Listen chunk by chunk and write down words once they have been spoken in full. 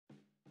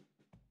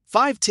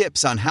5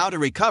 tips on how to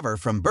recover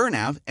from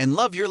burnout and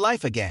love your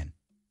life again.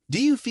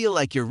 Do you feel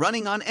like you're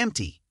running on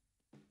empty?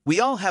 We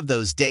all have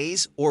those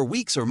days, or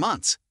weeks, or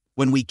months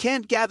when we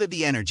can't gather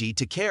the energy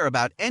to care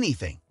about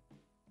anything.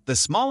 The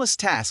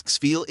smallest tasks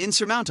feel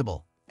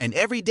insurmountable, and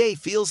every day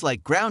feels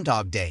like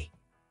Groundhog Day.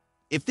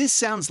 If this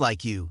sounds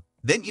like you,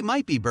 then you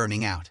might be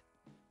burning out.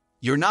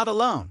 You're not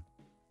alone.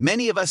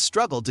 Many of us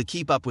struggle to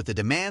keep up with the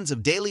demands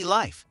of daily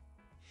life.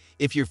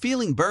 If you're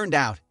feeling burned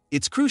out,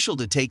 it's crucial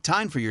to take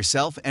time for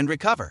yourself and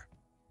recover.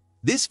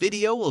 This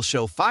video will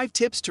show 5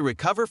 tips to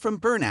recover from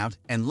burnout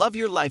and love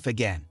your life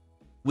again.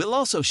 We'll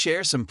also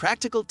share some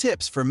practical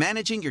tips for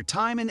managing your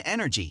time and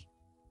energy,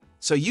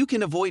 so you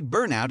can avoid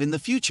burnout in the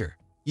future.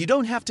 You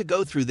don't have to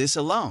go through this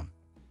alone.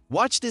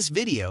 Watch this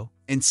video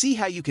and see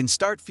how you can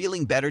start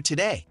feeling better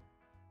today.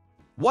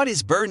 What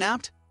is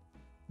burnout?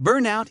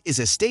 Burnout is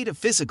a state of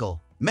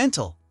physical,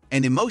 mental,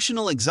 and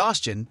emotional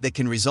exhaustion that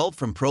can result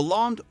from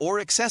prolonged or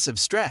excessive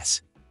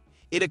stress.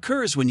 It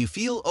occurs when you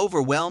feel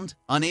overwhelmed,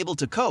 unable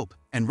to cope,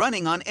 and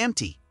running on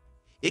empty.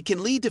 It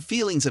can lead to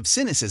feelings of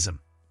cynicism,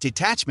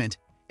 detachment,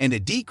 and a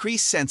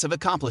decreased sense of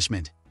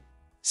accomplishment.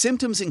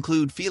 Symptoms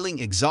include feeling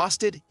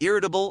exhausted,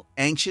 irritable,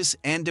 anxious,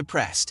 and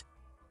depressed.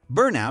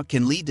 Burnout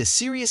can lead to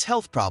serious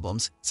health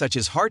problems such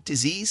as heart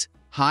disease,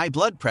 high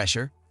blood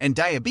pressure, and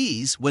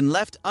diabetes when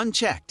left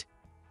unchecked.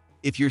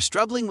 If you're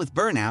struggling with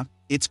burnout,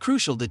 it's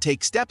crucial to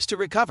take steps to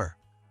recover.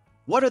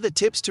 What are the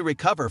tips to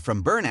recover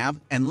from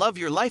burnout and love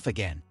your life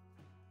again?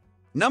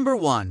 Number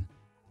 1.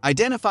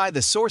 Identify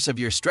the source of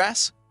your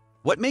stress.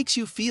 What makes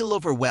you feel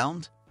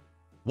overwhelmed?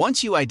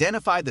 Once you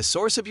identify the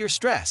source of your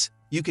stress,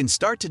 you can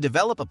start to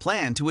develop a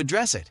plan to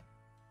address it.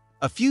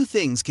 A few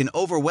things can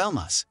overwhelm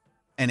us: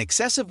 an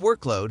excessive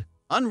workload,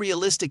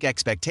 unrealistic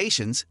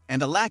expectations,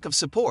 and a lack of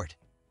support.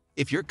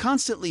 If you're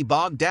constantly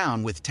bogged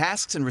down with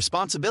tasks and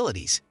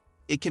responsibilities,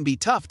 it can be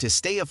tough to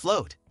stay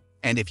afloat.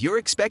 And if you're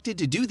expected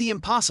to do the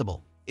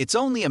impossible, it's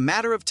only a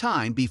matter of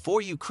time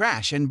before you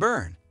crash and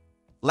burn.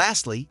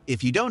 Lastly,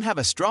 if you don't have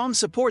a strong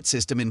support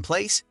system in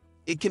place,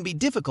 it can be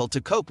difficult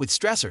to cope with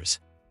stressors.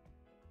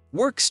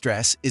 Work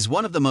stress is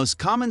one of the most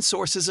common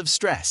sources of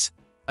stress.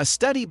 A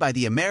study by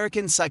the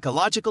American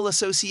Psychological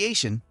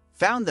Association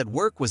found that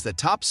work was the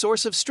top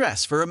source of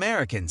stress for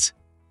Americans.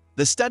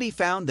 The study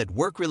found that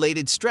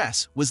work-related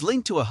stress was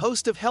linked to a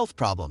host of health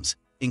problems,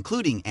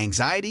 including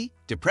anxiety,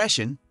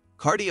 depression,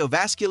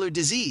 cardiovascular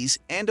disease,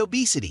 and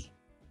obesity.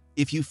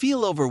 If you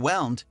feel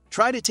overwhelmed,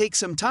 try to take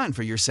some time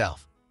for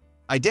yourself.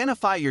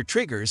 Identify your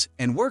triggers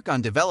and work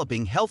on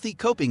developing healthy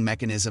coping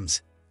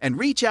mechanisms, and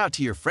reach out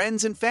to your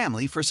friends and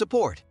family for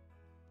support.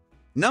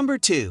 Number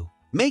 2.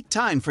 Make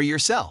time for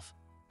yourself.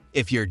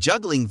 If you're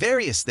juggling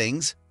various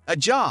things, a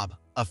job,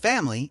 a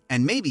family,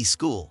 and maybe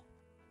school,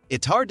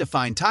 it's hard to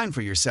find time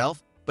for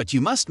yourself, but you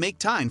must make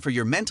time for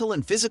your mental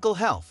and physical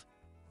health.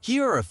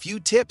 Here are a few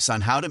tips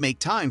on how to make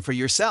time for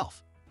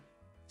yourself.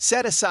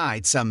 Set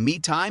aside some me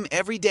time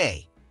every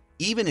day.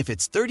 Even if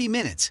it's 30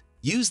 minutes,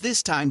 use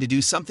this time to do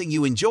something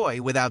you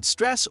enjoy without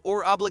stress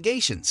or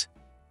obligations.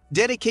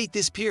 Dedicate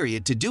this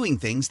period to doing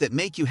things that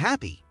make you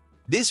happy.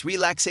 This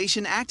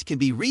relaxation act can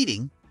be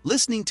reading,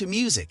 listening to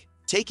music,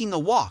 taking a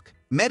walk,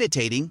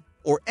 meditating,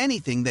 or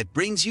anything that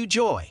brings you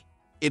joy.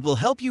 It will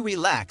help you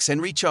relax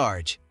and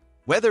recharge.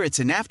 Whether it's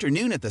an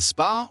afternoon at the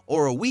spa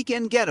or a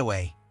weekend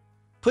getaway,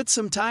 put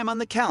some time on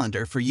the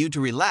calendar for you to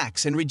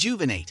relax and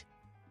rejuvenate.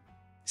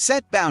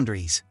 Set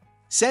boundaries.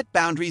 Set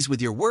boundaries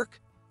with your work,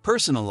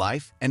 personal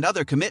life, and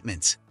other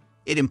commitments.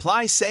 It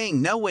implies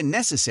saying no when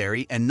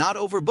necessary and not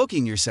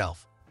overbooking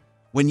yourself.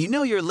 When you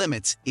know your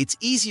limits, it's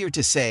easier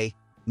to say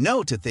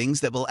no to things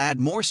that will add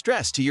more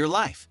stress to your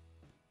life.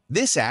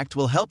 This act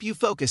will help you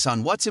focus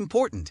on what's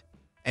important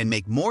and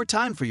make more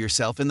time for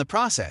yourself in the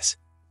process.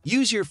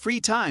 Use your free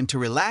time to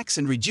relax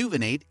and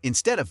rejuvenate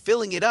instead of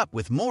filling it up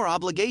with more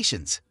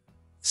obligations.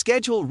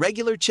 Schedule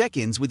regular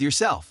check-ins with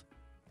yourself.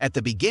 At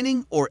the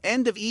beginning or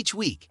end of each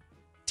week,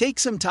 take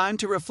some time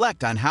to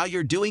reflect on how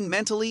you're doing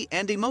mentally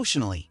and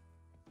emotionally.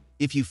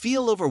 If you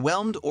feel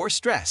overwhelmed or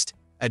stressed,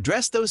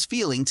 address those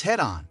feelings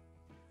head-on.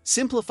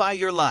 Simplify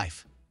your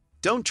life.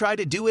 Don't try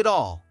to do it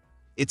all.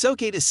 It's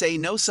okay to say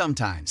no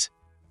sometimes.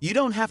 You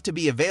don't have to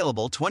be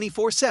available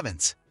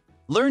 24/7.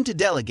 Learn to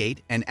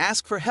delegate and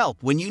ask for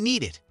help when you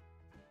need it.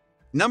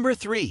 Number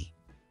 3.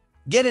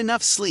 Get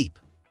enough sleep.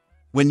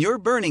 When you're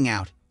burning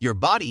out, your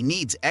body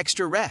needs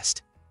extra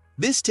rest.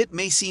 This tip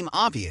may seem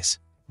obvious,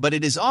 but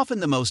it is often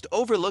the most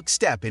overlooked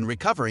step in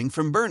recovering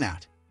from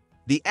burnout.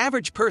 The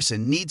average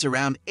person needs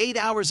around 8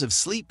 hours of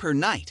sleep per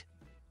night.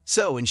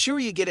 So ensure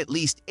you get at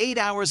least 8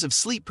 hours of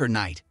sleep per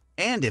night,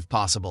 and if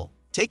possible,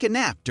 take a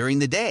nap during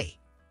the day.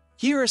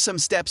 Here are some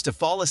steps to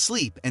fall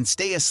asleep and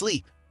stay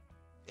asleep.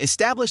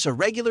 Establish a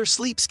regular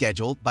sleep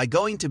schedule by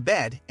going to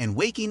bed and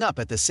waking up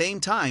at the same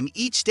time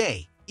each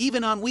day,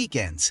 even on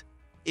weekends.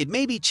 It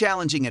may be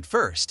challenging at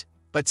first,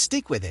 but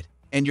stick with it,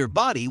 and your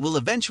body will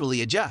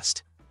eventually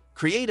adjust.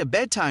 Create a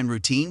bedtime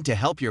routine to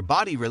help your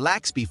body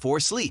relax before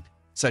sleep,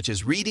 such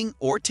as reading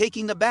or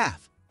taking a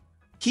bath.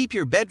 Keep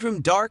your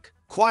bedroom dark,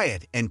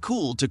 quiet, and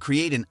cool to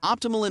create an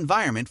optimal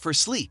environment for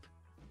sleep.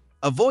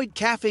 Avoid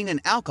caffeine and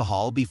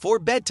alcohol before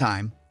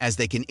bedtime as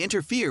they can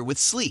interfere with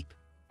sleep.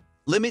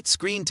 Limit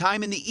screen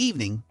time in the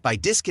evening by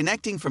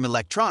disconnecting from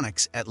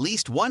electronics at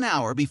least 1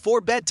 hour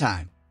before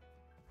bedtime.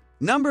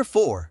 Number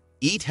 4.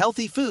 Eat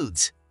healthy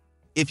foods.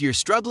 If you're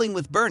struggling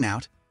with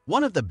burnout,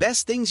 one of the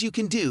best things you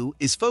can do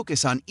is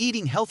focus on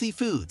eating healthy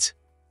foods.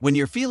 When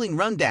you're feeling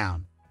run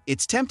down,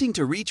 it's tempting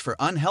to reach for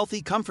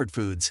unhealthy comfort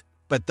foods,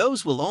 but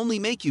those will only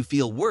make you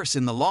feel worse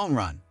in the long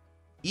run.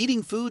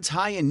 Eating foods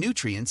high in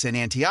nutrients and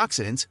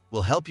antioxidants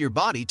will help your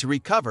body to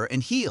recover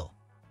and heal.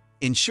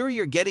 Ensure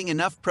you're getting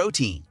enough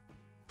protein.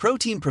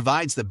 Protein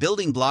provides the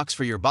building blocks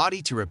for your body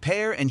to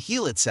repair and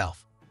heal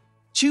itself.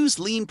 Choose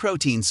lean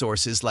protein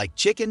sources like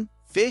chicken,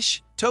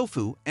 fish,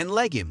 tofu, and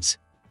legumes.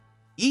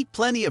 Eat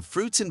plenty of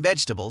fruits and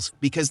vegetables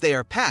because they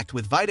are packed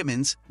with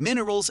vitamins,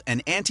 minerals,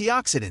 and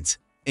antioxidants,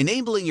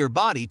 enabling your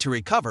body to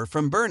recover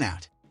from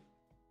burnout.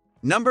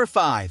 Number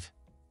 5.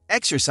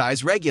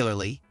 Exercise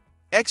regularly.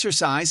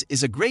 Exercise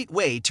is a great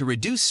way to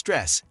reduce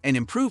stress and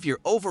improve your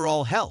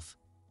overall health.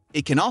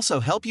 It can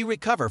also help you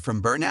recover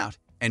from burnout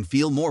and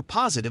feel more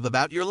positive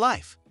about your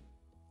life.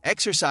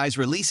 Exercise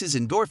releases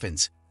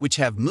endorphins, which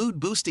have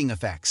mood-boosting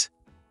effects.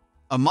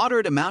 A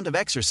moderate amount of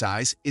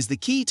exercise is the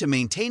key to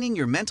maintaining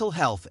your mental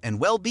health and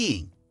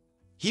well-being.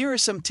 Here are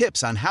some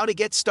tips on how to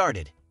get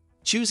started.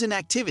 Choose an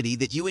activity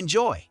that you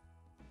enjoy.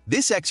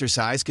 This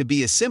exercise could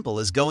be as simple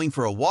as going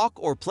for a walk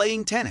or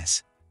playing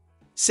tennis.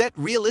 Set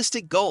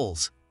realistic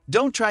goals.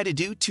 Don't try to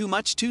do too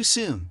much too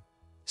soon.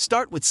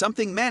 Start with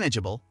something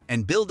manageable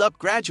and build up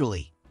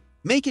gradually.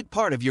 Make it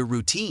part of your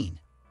routine.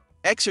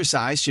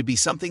 Exercise should be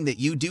something that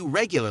you do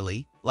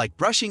regularly, like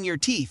brushing your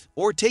teeth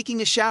or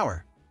taking a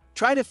shower.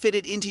 Try to fit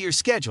it into your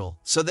schedule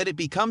so that it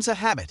becomes a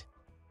habit.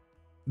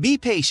 Be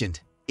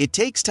patient. It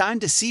takes time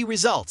to see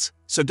results,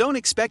 so don't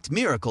expect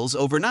miracles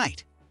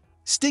overnight.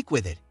 Stick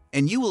with it,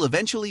 and you will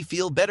eventually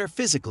feel better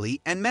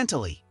physically and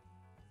mentally.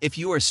 If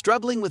you are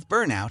struggling with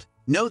burnout,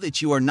 know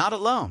that you are not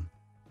alone.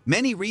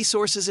 Many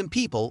resources and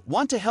people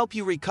want to help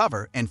you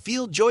recover and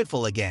feel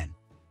joyful again.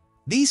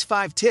 These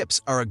 5 tips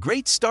are a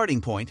great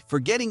starting point for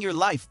getting your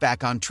life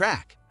back on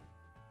track.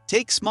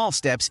 Take small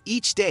steps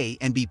each day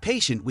and be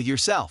patient with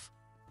yourself.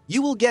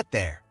 You will get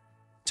there.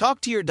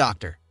 Talk to your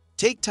doctor,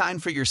 take time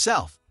for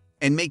yourself,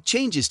 and make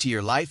changes to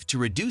your life to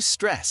reduce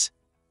stress.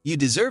 You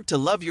deserve to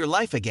love your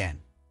life again.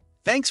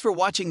 Thanks for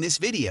watching this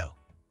video.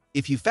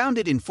 If you found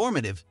it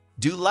informative,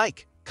 do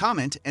like,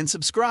 comment, and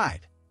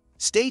subscribe.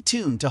 Stay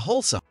tuned to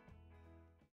Wholesome.